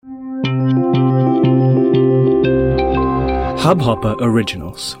Hubhopper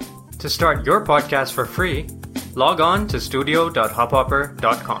Originals. To start your podcast for free, log on to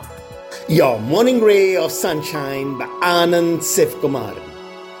studio.hubhopper.com. Your morning ray of sunshine by Anand Sivkumaran.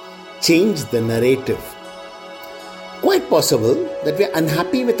 Change the narrative. Quite possible that we are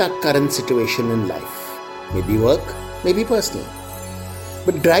unhappy with our current situation in life. Maybe work, maybe personal.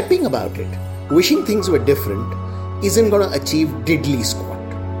 But griping about it, wishing things were different, isn't going to achieve diddly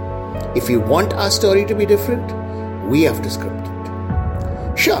squat. If we want our story to be different, we have to script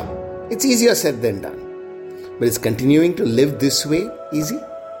it. Sure, it's easier said than done. But is continuing to live this way easy?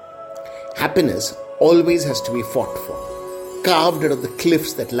 Happiness always has to be fought for, carved out of the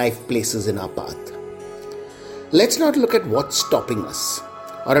cliffs that life places in our path. Let's not look at what's stopping us,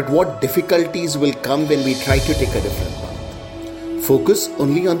 or at what difficulties will come when we try to take a different path. Focus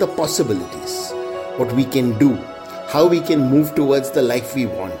only on the possibilities, what we can do, how we can move towards the life we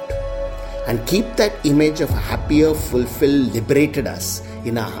want, and keep that image of a happier, fulfilled, liberated us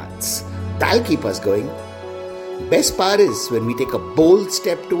in our hearts. That'll keep us going. Best part is when we take a bold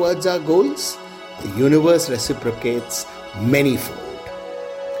step towards our goals, the universe reciprocates manyfold.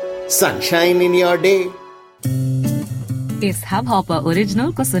 Sunshine in your day. इस Hubhopper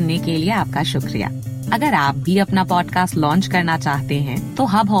original को सुनने के लिए आपका शुक्रिया। अगर आप भी अपना पॉडकास्ट लॉन्च करना चाहते हैं तो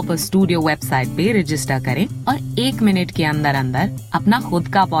हब हॉपर स्टूडियो वेबसाइट पे रजिस्टर करें और 1 मिनट के अंदर अंदर अपना खुद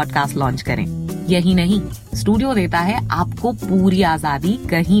का पॉडकास्ट लॉन्च करें। यही नहीं, स्टूडियो देता है आपको पूरी आजादी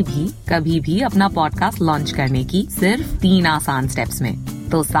कहीं भी कभी भी अपना पॉडकास्ट लॉन्च करने की, सिर्फ 3 आसान स्टेप्स में।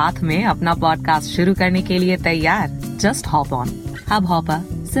 तो साथ में अपना पॉडकास्ट शुरू करने के लिए तैयार? Just hop on Hubhopper,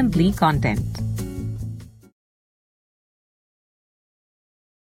 simply content.